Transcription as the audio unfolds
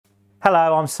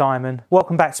Hello, I'm Simon.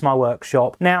 Welcome back to my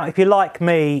workshop. Now, if you're like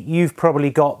me, you've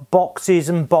probably got boxes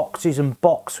and boxes and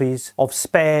boxes of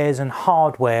spares and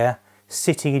hardware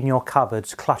sitting in your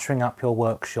cupboards, cluttering up your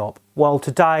workshop. Well,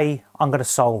 today I'm going to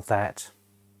solve that.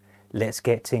 Let's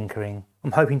get tinkering.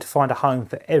 I'm hoping to find a home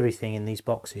for everything in these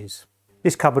boxes.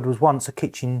 This cupboard was once a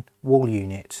kitchen wall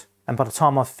unit, and by the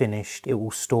time I've finished, it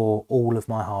will store all of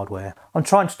my hardware. I'm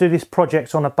trying to do this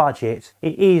project on a budget.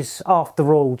 It is,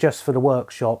 after all, just for the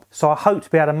workshop, so I hope to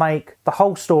be able to make the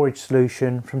whole storage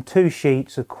solution from 2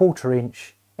 sheets of 1/4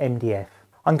 inch MDF.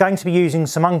 I'm going to be using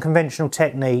some unconventional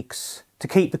techniques to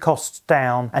keep the costs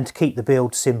down and to keep the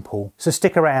build simple, so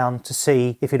stick around to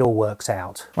see if it all works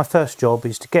out. My first job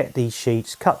is to get these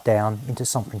sheets cut down into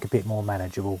something a bit more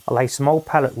manageable. I lay some old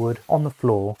pallet wood on the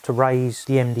floor to raise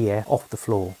the MDF off the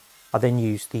floor. I then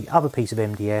use the other piece of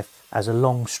MDF as a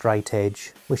long straight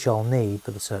edge, which I'll need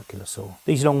for the circular saw.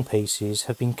 These long pieces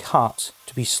have been cut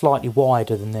to be slightly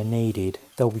wider than they're needed.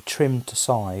 They'll be trimmed to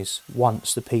size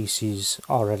once the pieces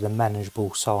are at a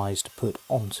manageable size to put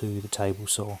onto the table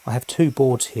saw. I have 2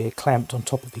 boards here clamped on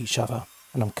top of each other,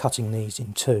 and I'm cutting these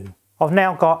in 2. I've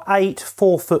now got 8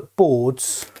 4-foot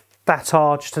boards that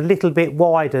are just a little bit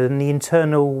wider than the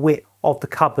internal width of the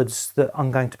cupboards that I'm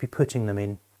going to be putting them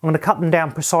in. I'm going to cut them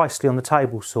down precisely on the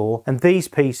table saw, and these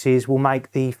pieces will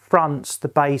make the fronts, the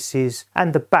bases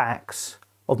and the backs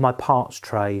of my parts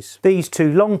trays. These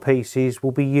 2 long pieces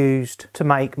will be used to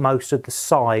make most of the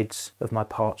sides of my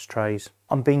parts trays.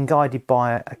 I'm being guided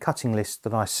by a cutting list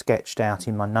that I sketched out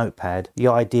in my notepad. The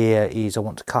idea is I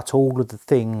want to cut all of the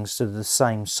things that are the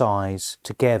same size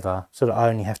together so that I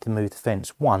only have to move the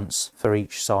fence once for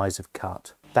each size of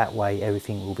cut. That way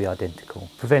everything will be identical.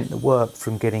 Prevent the work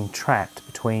from getting trapped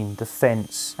between the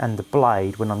fence and the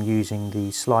blade when I'm using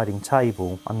the sliding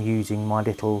table. I'm using my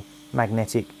little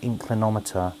magnetic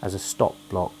inclinometer as a stop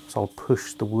block, so I'll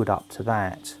push the wood up to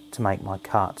that to make my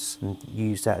cuts and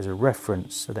use that as a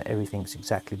reference so that everything's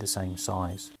exactly the same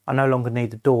size. I no longer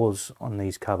need the doors on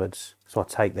these cupboards, so I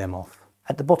take them off.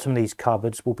 At the bottom of these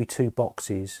cupboards will be 2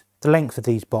 boxes. The length of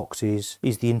these boxes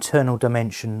is the internal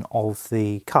dimension of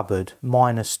the cupboard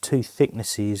minus 2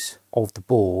 thicknesses of the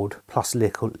board plus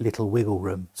little wiggle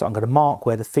room. So I'm going to mark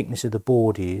where the thickness of the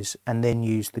board is and then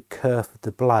use the kerf of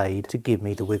the blade to give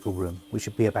me the wiggle room, which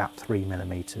would be about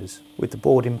 3mm. With the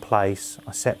board in place,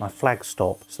 I set my flag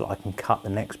stop so that I can cut the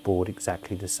next board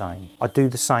exactly the same. I do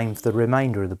the same for the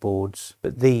remainder of the boards,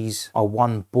 but these are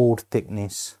 1 board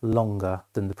thickness longer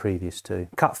than the previous 2.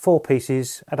 Cut 4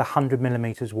 pieces at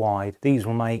 100mm wide. These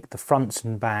will make the fronts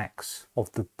and backs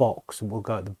of the box and will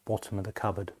go at the bottom of the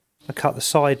cupboard. I cut the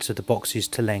sides of the boxes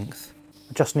to length.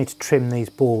 I just need to trim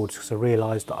these boards because I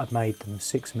realised that I've made them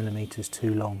 6mm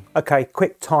too long. Okay,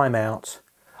 quick time out.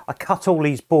 I cut all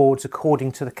these boards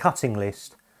according to the cutting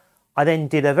list. I then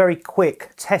did a very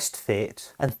quick test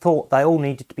fit and thought they all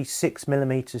needed to be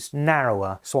 6mm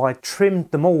narrower, so I trimmed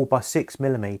them all by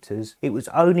 6mm. It was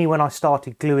only when I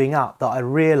started gluing up that I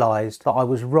realised that I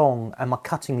was wrong and my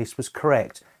cutting list was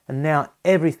correct, and now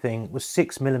everything was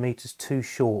 6mm too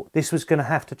short. This was going to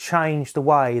have to change the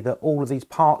way that all of these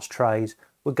parts trays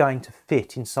were going to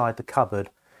fit inside the cupboard.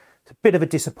 It's a bit of a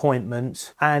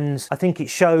disappointment, and I think it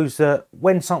shows that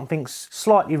when something's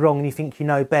slightly wrong and you think you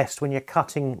know best when you're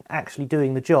cutting, actually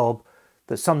doing the job,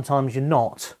 that sometimes you're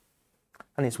not.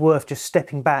 And it's worth just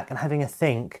stepping back and having a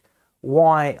think,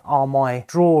 why are my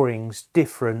drawings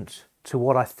different to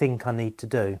what I think I need to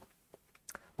do?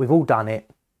 We've all done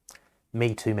it.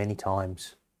 Me too many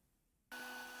times.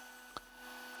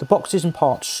 The boxes and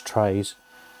parts trays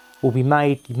will be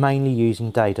made mainly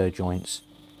using dado joints,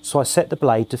 so I set the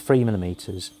blade to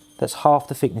 3mm, that's half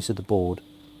the thickness of the board,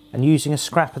 and using a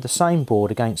scrap of the same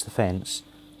board against the fence,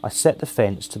 I set the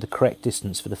fence to the correct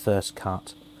distance for the first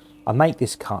cut. I make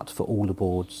this cut for all the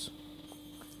boards.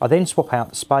 I then swap out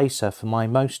the spacer for my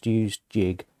most used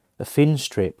jig, a thin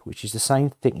strip which is the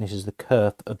same thickness as the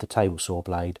kerf of the table saw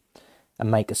blade, and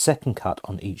make a second cut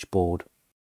on each board.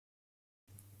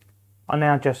 I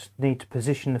now just need to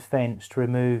position the fence to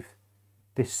remove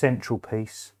this central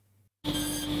piece.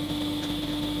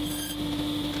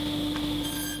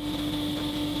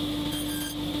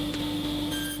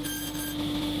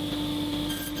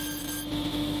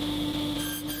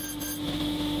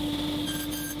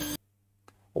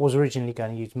 I was originally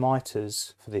going to use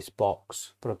miters for this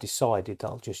box, but I've decided that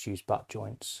I'll just use butt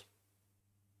joints.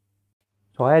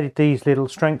 So I added these little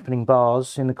strengthening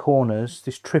bars in the corners.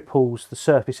 This triples the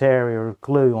surface area of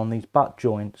glue on these butt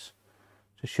joints,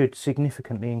 so should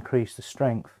significantly increase the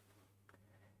strength.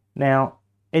 Now,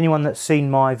 anyone that's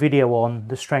seen my video on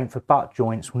the strength of butt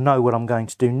joints will know what I'm going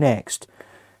to do next,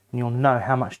 and you'll know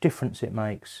how much difference it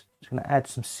makes. Just going to add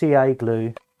some CA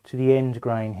glue to the end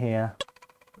grain here.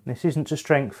 This isn't to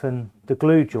strengthen the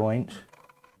glue joint,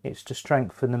 it's to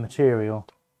strengthen the material.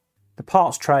 The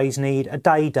parts trays need a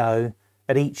dado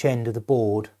at each end of the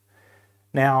board.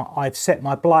 Now I've set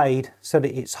my blade so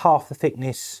that it's half the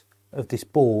thickness of this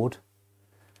board.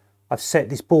 I've set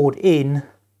this board in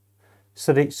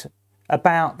so that it's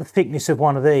about the thickness of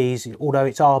one of these, although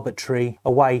it's arbitrary,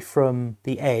 away from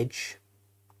the edge.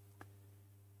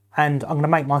 And I'm going to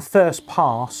make my first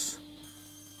pass.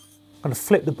 I'm going to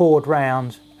flip the board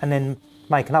round and then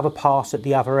make another pass at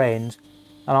the other end,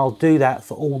 and I'll do that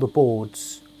for all the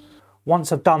boards.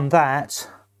 Once I've done that,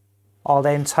 I'll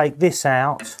then take this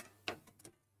out,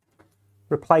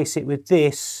 replace it with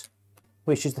this,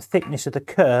 which is the thickness of the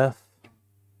kerf,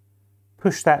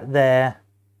 push that there,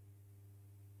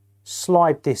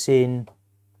 slide this in,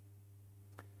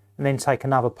 and then take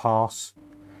another pass,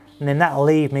 and then that'll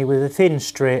leave me with a thin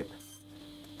strip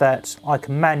that I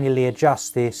can manually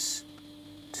adjust this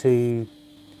to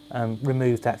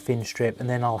remove that thin strip, and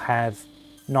then I'll have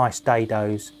nice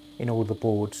dados in all the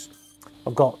boards.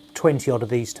 I've got 20 odd of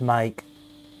these to make,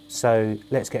 so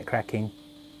let's get cracking.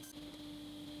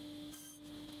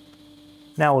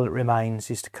 Now all that remains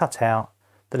is to cut out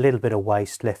the little bit of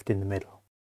waste left in the middle.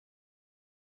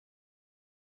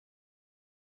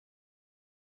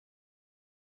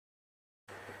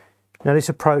 Now this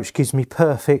approach gives me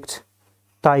perfect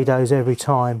dados every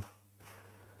time.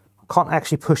 I can't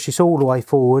actually push this all the way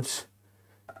forwards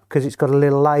because it's got a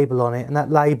little label on it, and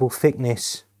that label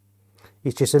thickness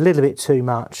is just a little bit too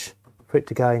much for it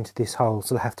to go into this hole,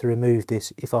 so I'll have to remove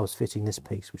this if I was fitting this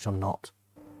piece, which I'm not.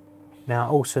 Now I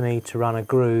also need to run a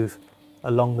groove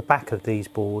along the back of these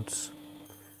boards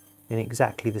in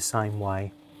exactly the same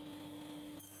way.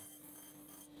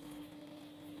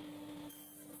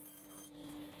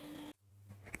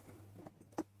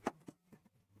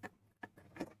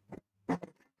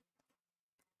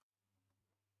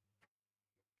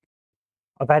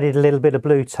 I've added a little bit of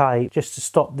blue tape just to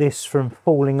stop this from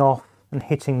falling off and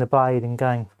hitting the blade and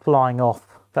going flying off.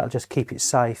 That'll just keep it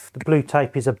safe. The blue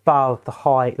tape is above the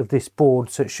height of this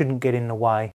board, so it shouldn't get in the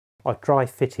way. I've dry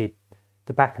fitted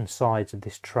the back and sides of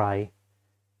this tray.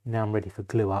 Now I'm ready for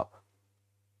glue up.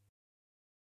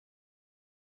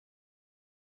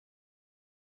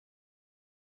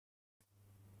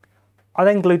 I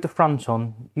then glued the front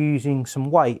on using some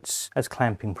weights as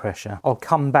clamping pressure. I'll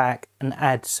come back and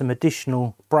add some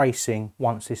additional bracing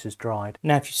once this has dried.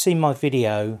 Now if you've seen my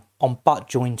video on butt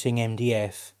jointing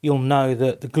MDF, you'll know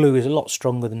that the glue is a lot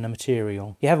stronger than the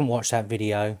material. If you haven't watched that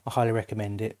video, I highly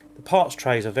recommend it. The parts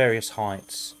trays are various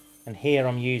heights, and here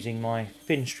I'm using my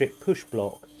thin strip push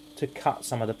block to cut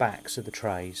some of the backs of the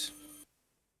trays.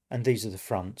 And these are the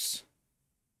fronts.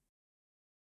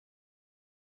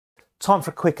 Time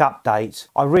for a quick update.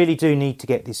 I really do need to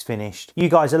get this finished. You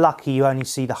guys are lucky you only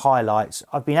see the highlights.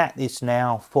 I've been at this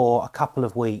now for a couple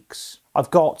of weeks.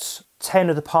 I've got 10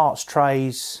 of the parts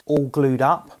trays all glued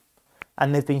up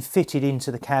and they've been fitted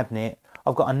into the cabinet.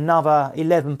 I've got another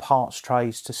 11 parts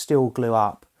trays to still glue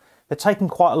up. They're taking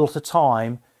quite a lot of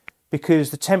time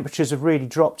because the temperatures have really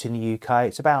dropped in the UK.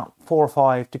 It's about 4 or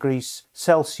 5 degrees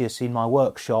Celsius in my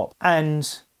workshop,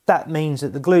 and that means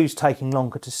that the glue's taking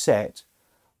longer to set.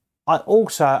 I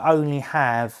also only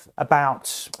have about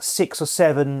 6 or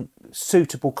 7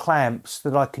 suitable clamps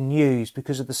that I can use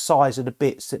because of the size of the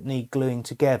bits that need gluing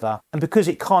together. And because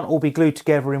it can't all be glued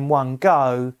together in one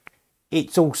go,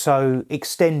 it's also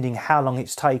extending how long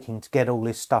it's taking to get all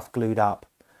this stuff glued up.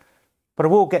 But I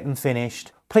will get them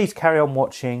finished. Please carry on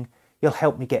watching. You'll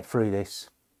help me get through this.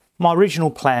 My original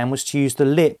plan was to use the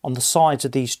lip on the sides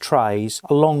of these trays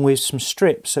along with some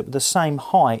strips that were the same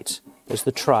height as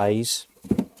the trays,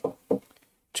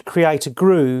 to create a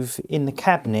groove in the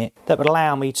cabinet that would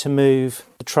allow me to move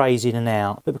the trays in and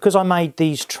out. But because I made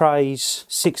these trays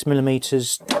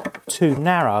 6mm too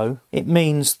narrow, it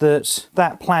means that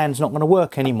that plan's not going to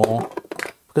work anymore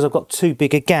because I've got too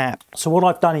big a gap. So what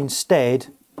I've done instead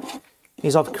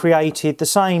is I've created the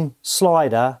same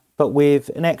slider but with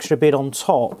an extra bit on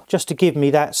top, just to give me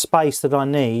that space that I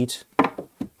need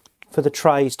for the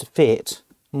trays to fit.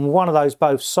 And one of those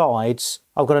both sides,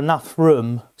 I've got enough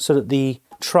room so that the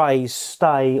trays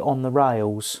stay on the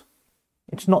rails.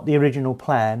 It's not the original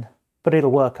plan, but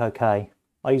it'll work okay.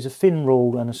 I use a thin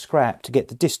rule and a scrap to get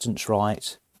the distance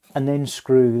right, and then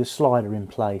screw the slider in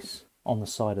place on the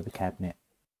side of the cabinet.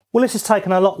 Well, this has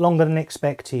taken a lot longer than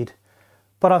expected,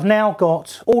 but I've now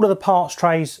got all of the parts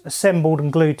trays assembled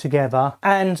and glued together,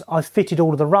 and I've fitted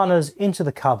all of the runners into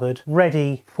the cupboard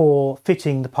ready for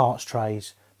fitting the parts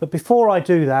trays. But before I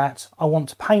do that, I want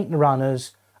to paint the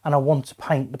runners and I want to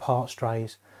paint the parts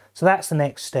trays. So that's the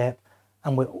next step,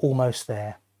 and we're almost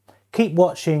there. Keep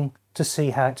watching to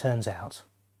see how it turns out.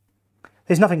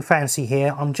 There's nothing fancy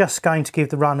here. I'm just going to give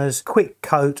the runners a quick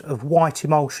coat of white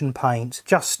emulsion paint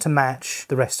just to match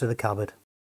the rest of the cupboard.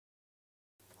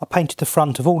 I painted the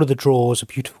front of all of the drawers a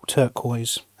beautiful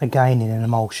turquoise, again in an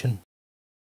emulsion.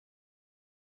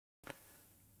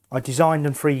 I designed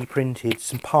and 3D printed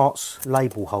some parts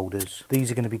label holders.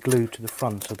 These are going to be glued to the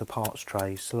front of the parts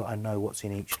trays so that I know what's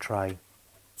in each tray.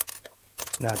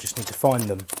 Now I just need to find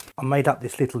them. I made up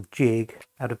this little jig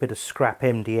out of a bit of scrap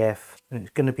MDF, and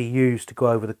it's going to be used to go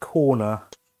over the corner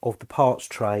of the parts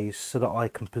trays so that I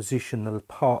can position the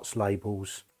parts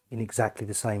labels in exactly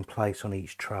the same place on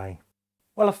each tray.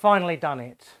 Well, I've finally done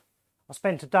it. I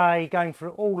spent a day going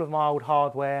through all of my old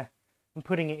hardware and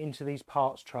putting it into these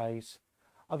parts trays.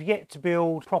 I've yet to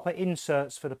build proper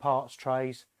inserts for the parts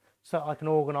trays so that I can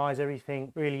organise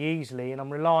everything really easily, and I'm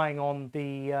relying on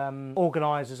the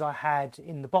organisers I had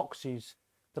in the boxes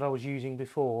that I was using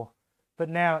before. But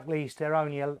now at least they're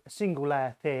only a single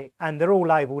layer thick and they're all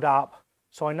labelled up,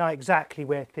 so I know exactly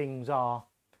where things are.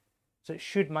 So it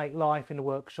should make life in the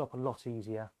workshop a lot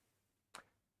easier.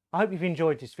 I hope you've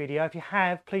enjoyed this video. If you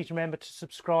have, please remember to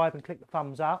subscribe and click the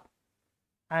thumbs up,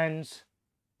 and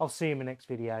I'll see you in the next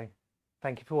video.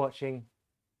 Thank you for watching.